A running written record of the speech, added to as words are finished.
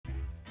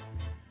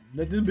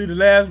Let this be the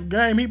last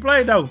game he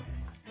played though.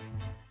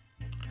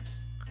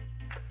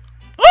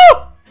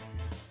 Oh!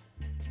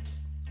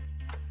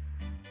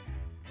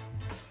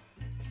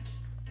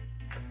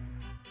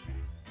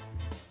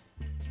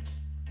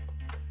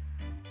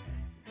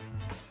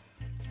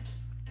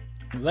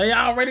 They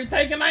already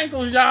taking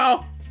ankles,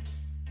 y'all.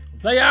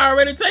 They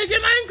already taking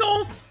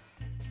ankles.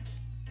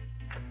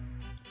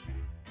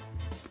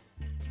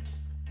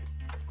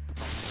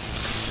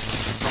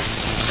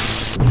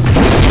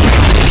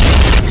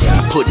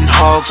 Putting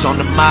hogs on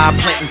the mob,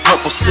 planting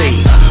purple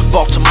seeds.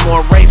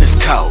 Baltimore Ravens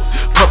code,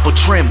 purple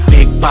trim,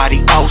 big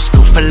body, old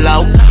school for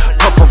low.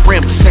 Purple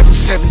rim,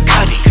 7-7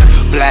 cutty,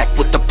 black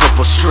with the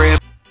purple strip.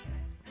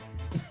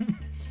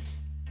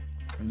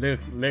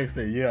 Lex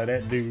said, yeah,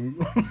 that dude.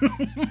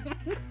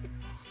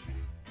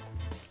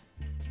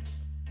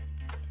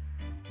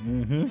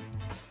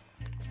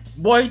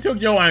 Boy, he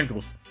took your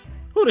ankles.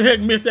 Who the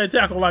heck missed that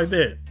tackle like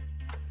that?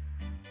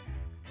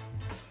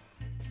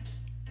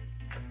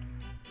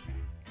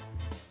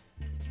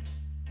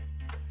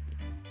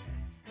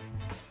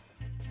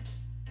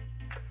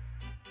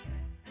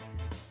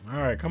 All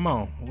right, come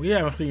on. We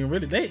haven't seen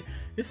really.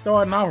 It's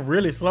starting off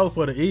really slow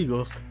for the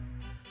Eagles.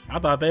 I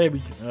thought they'd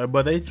be,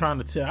 but they trying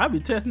to tell. I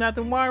be testing out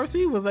them wide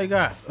receivers they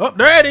got. Oh,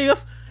 there it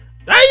is.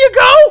 There you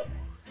go.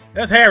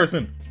 That's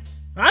Harrison.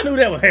 I knew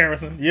that was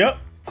Harrison. Yep.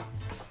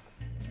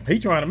 He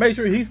trying to make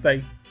sure he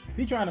stay.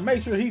 He trying to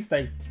make sure he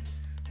stay.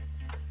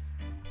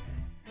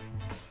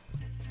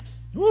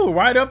 Ooh,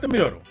 right up the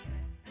middle.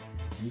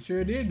 He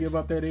sure did give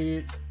up that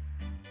edge.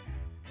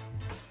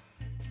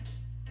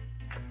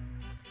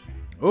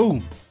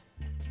 Ooh.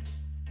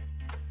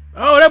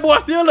 Oh, that boy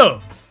still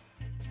up.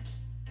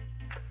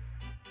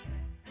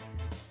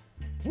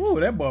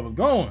 Ooh, that boy was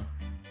going.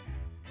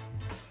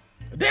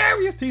 There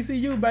he is,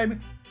 TCU, baby.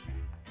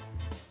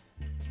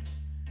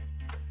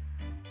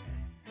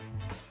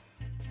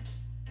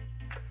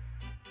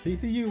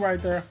 TCU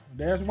right there.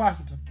 There's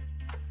Washington.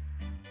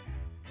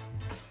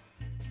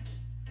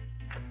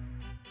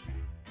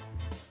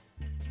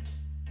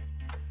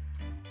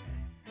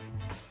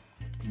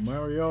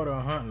 Mariota or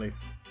Huntley.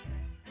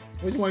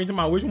 Which one you talking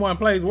about? Which one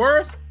plays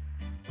worse?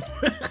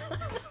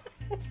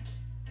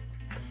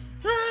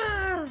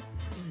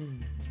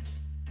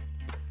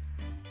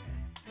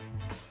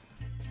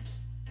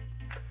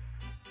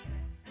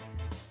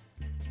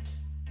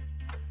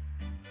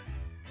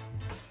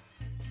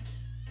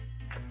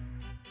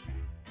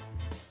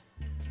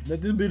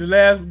 Let this be the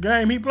last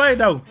game he played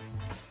though.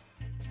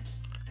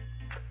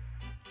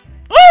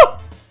 Oh!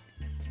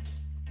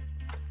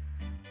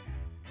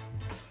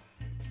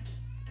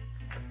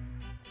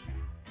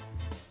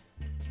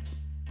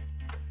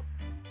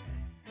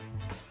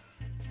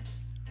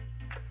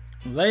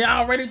 They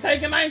already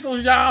taking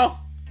ankles, y'all.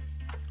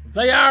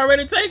 They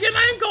already taking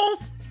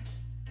ankles.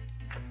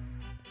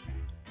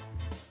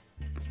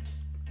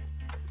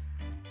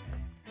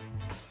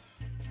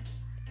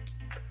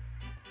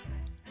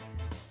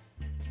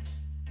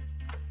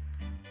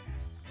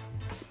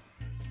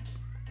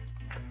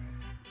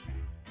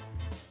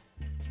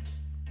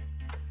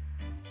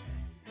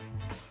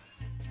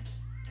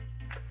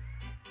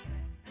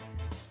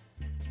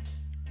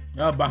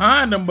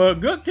 Behind them, but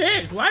good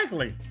catch,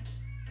 likely.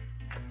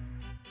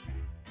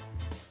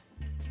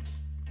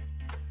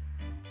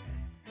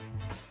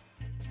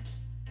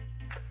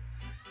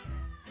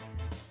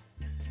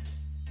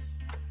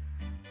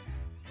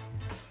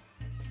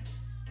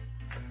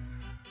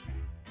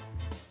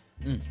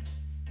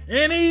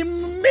 And he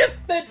missed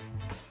it.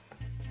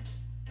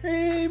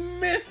 He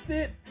missed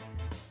it.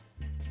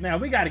 Now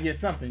we got to get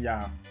something,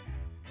 y'all.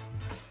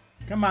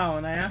 Come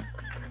on now.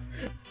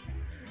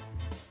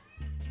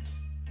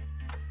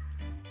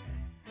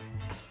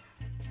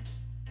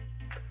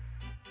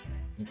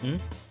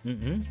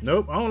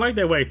 Nope, I don't like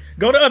that way.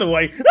 Go the other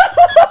way.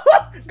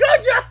 Go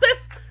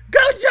Justice. Go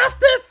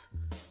Justice.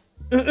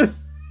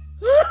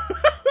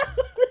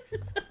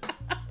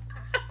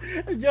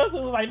 Justice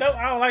was like, nope,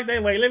 I don't like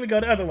that way. Let me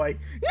go the other way.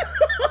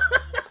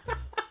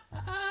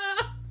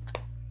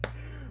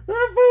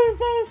 That fool's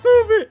so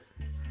stupid.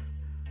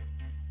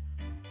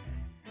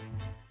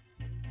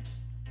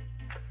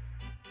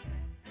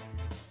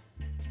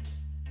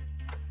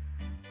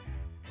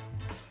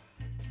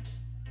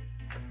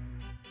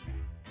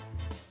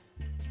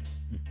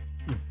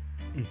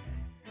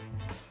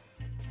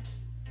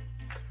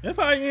 That's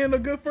how you end a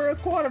good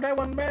first quarter. That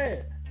wasn't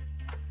bad.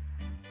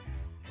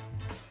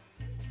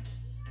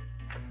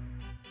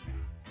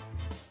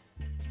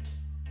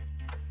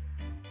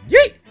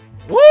 Yeet!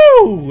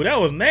 Woo! That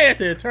was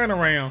nasty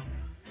turnaround.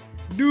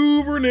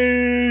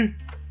 Duvernay.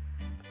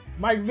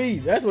 Mike V,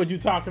 that's what you're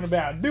talking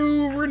about.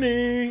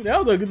 Duvernay.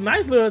 That was a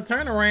nice little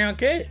turnaround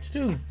catch,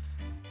 too.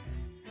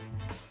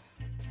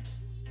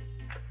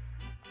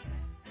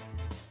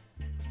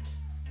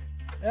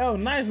 That was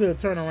a nice little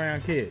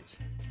turnaround catch.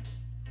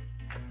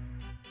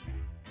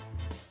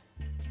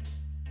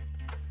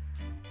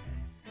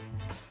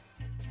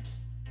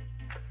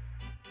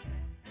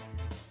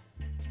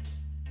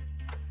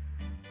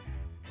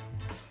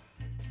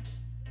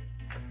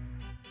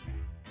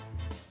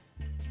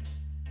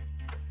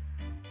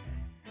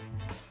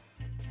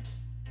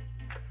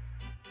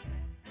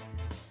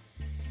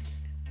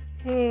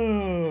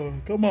 Oh,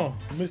 come on.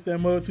 Missed that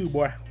mud too,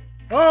 boy.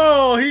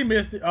 Oh, he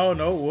missed it. Oh,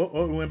 no.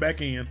 Oh, it went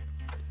back in.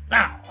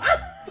 Ow.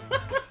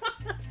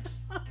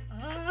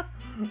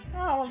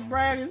 I was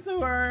bragging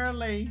too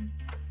early.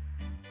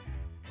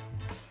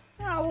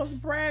 I was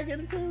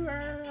bragging too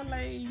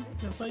early.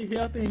 Can stay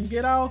healthy and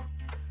get off.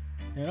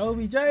 And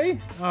OBJ.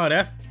 Oh,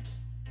 that's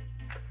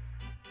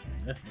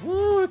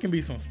woo, it can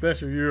be some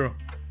special Euro.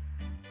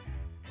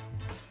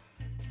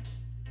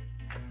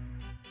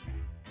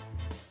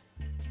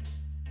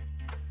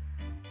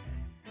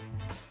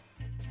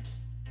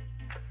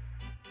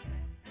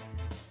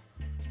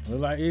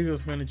 Look like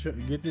Eagles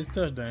finna get this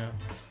touchdown.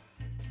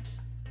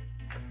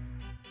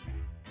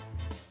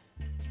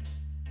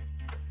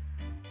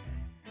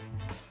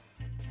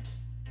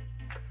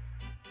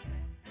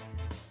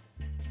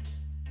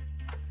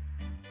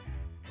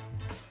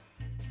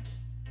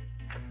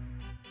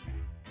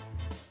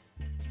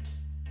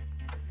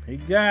 He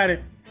got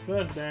it.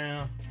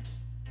 Touchdown.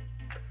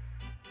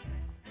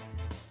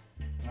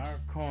 Our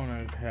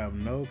corners have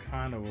no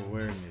kind of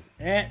awareness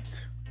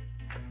at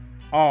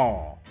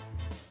all.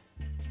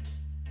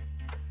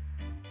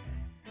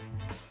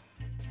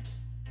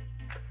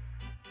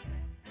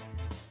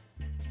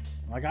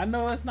 Like, I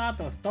know it's not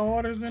the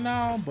starters and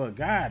all, but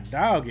god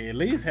dog, at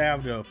least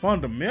have the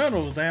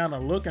fundamentals down to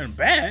looking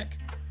back.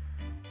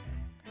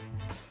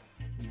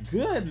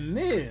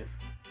 Goodness.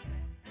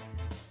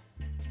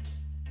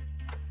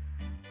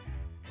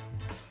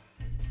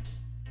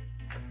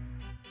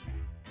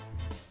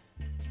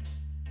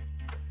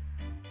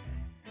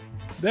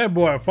 That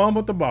boy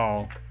fumbled the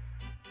ball.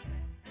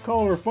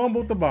 Kohler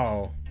fumbled the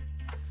ball.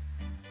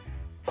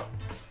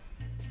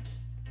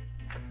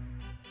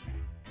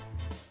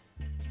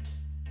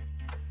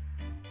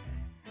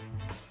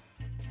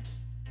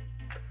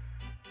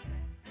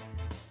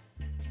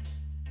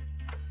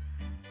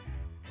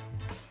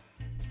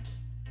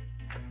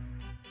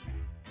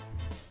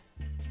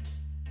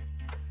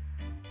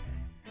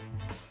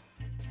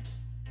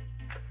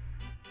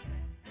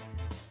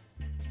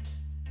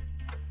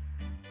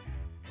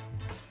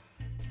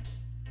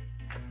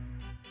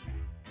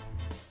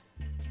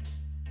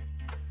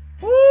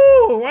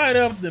 Right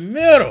up the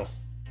middle.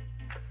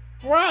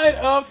 Right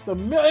up the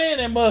middle. And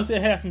that must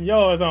have had some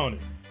yards on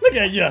it. Look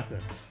at Justin.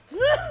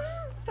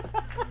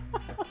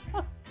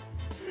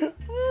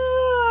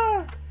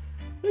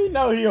 He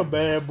know he a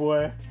bad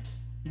boy.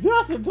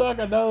 Justin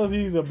Tucker knows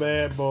he's a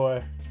bad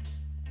boy.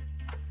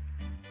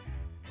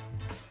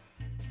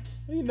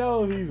 He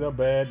knows he's a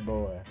bad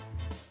boy.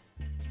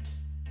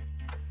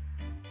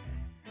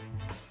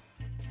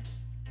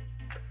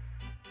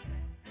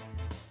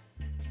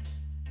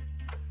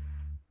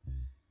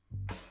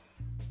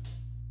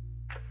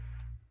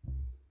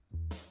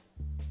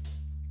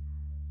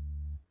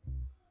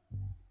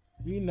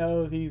 He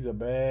knows he's a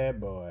bad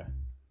boy.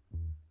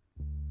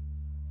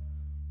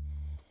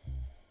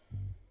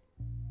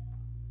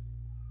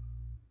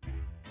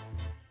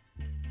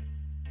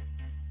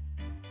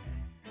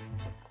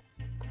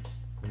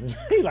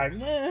 He like,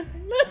 man.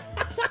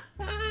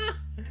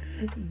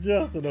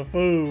 Justin a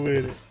fool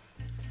with it.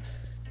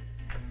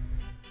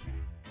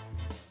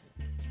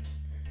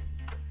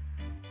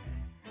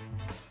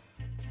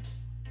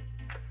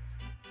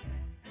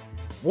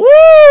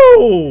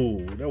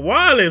 Woo! The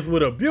Wallace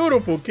with a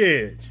beautiful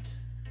catch.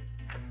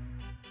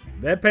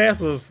 That pass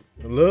was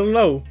a little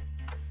low,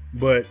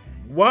 but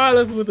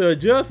Wallace with the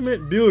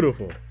adjustment,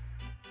 beautiful.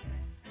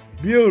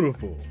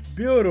 Beautiful.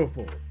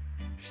 Beautiful.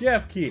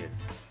 Chef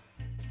kiss.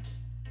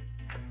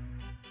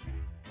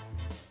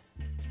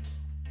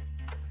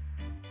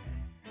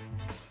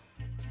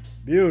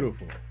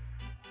 Beautiful.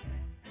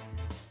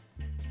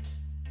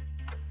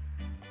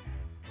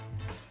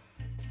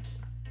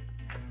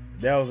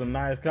 That was a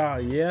nice call.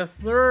 Yes,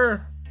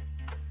 sir.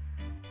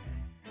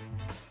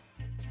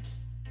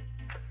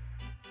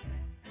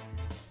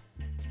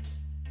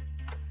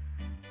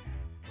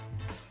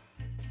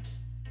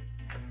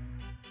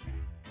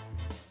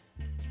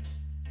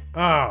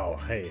 Oh,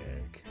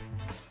 heck.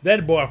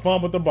 That boy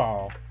fumbled the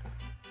ball.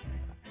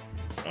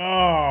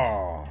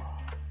 Oh.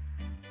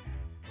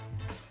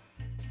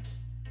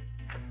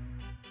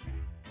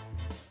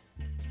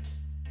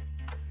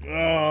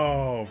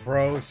 Oh,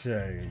 pro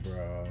shame,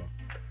 bro.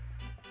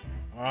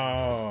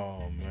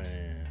 Oh,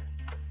 man.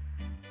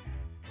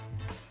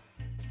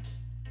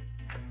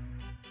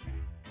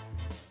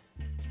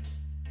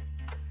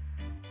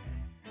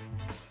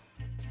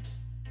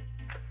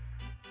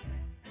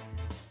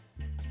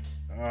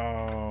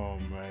 Oh,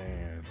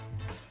 man.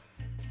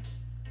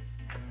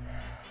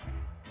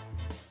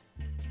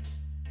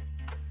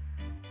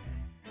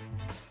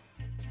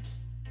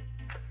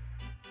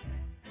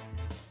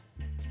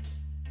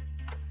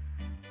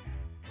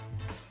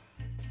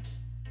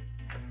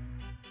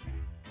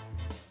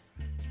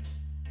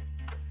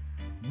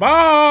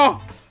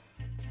 Ball!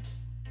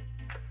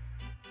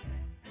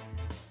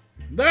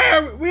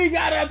 There, we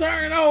got a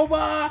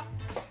turnover!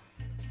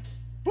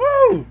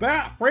 Woo!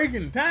 About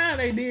freaking time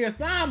they did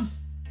something.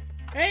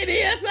 They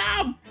did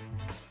something.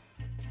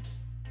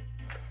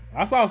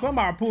 I saw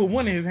somebody pull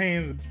one of his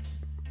hands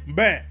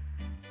Back.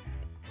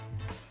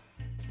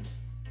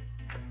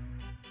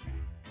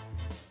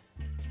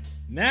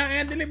 Now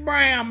Anthony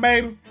Brown,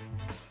 baby.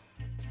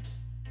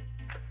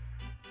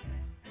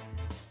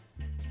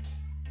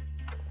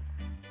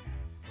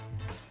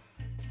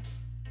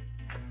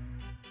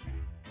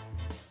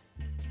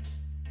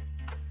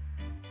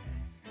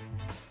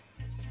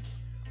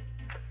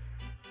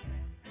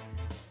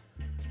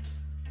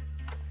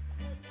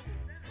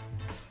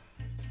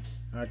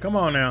 All right, come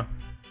on now.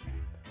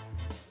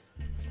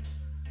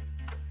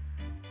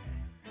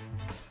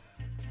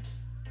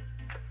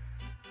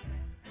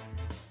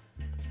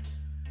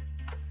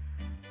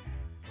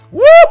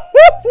 Woo!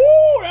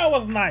 That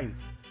was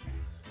nice.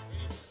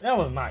 That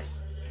was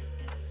nice.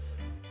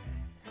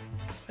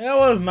 That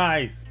was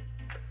nice.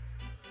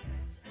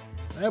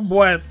 That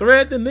boy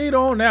thread the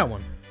needle on that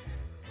one.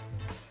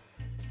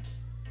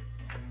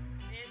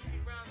 Anthony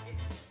Brown getting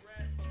his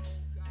red. Oh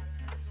God,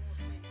 I heard someone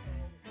say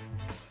no.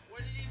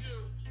 What did he do?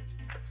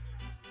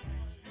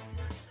 You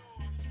already know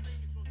I'm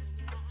screaming, so it's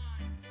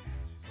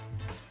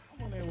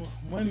a little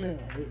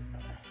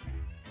behind.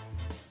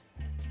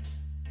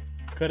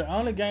 Cause the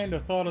only game the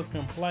starters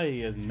can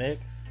play is the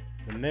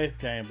next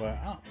game, but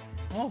I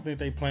don't think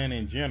they playing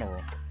in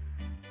general.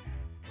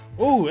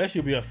 Ooh, that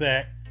should be a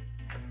sack.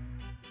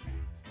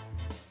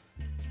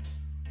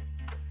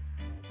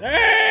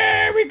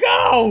 There we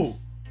go.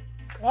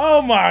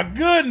 Oh my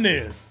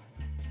goodness.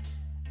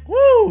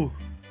 Woo.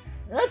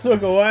 That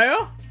took a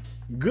while.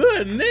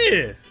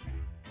 Goodness.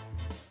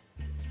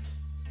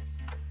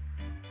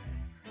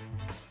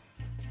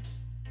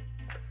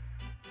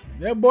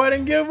 That boy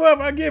didn't give up.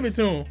 I give it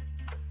to him.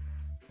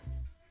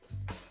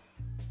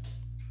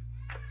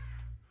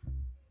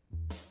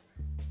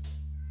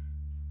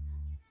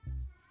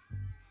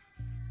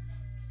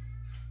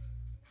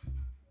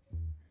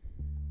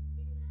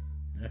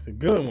 That's a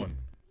good one.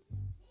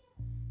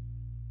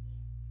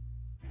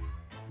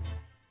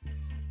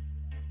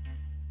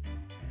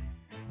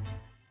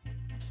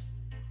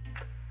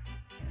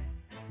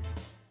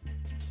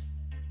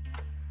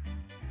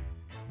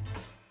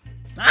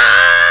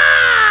 Ah!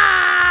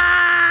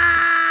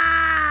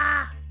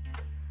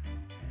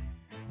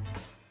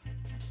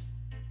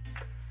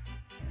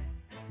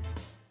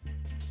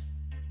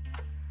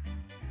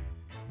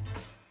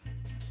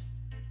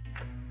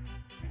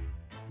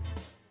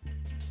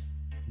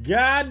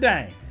 God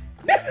dang.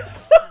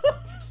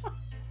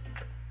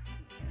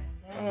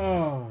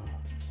 Oh.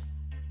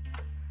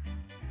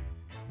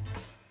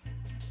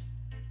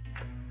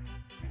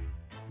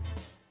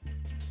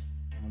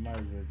 I might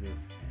as well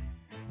just.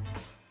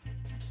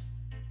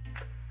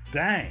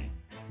 Dang.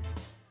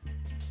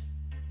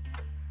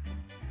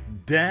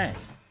 Dang.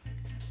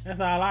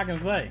 That's all I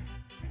can say.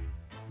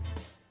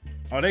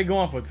 Oh, they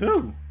going for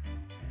two.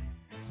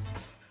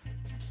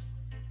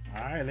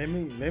 All right, let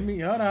me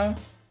hold on.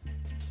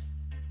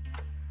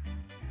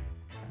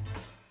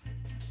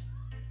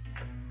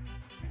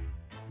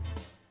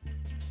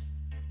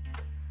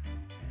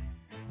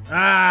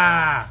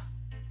 Ah!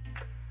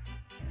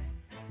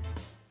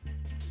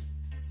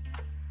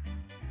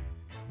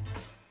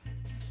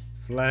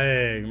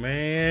 Flag,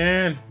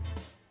 man.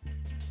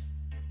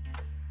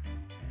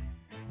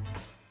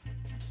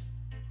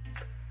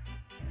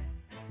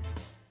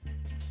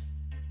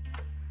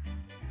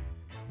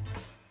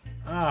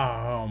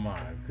 Oh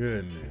my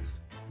goodness.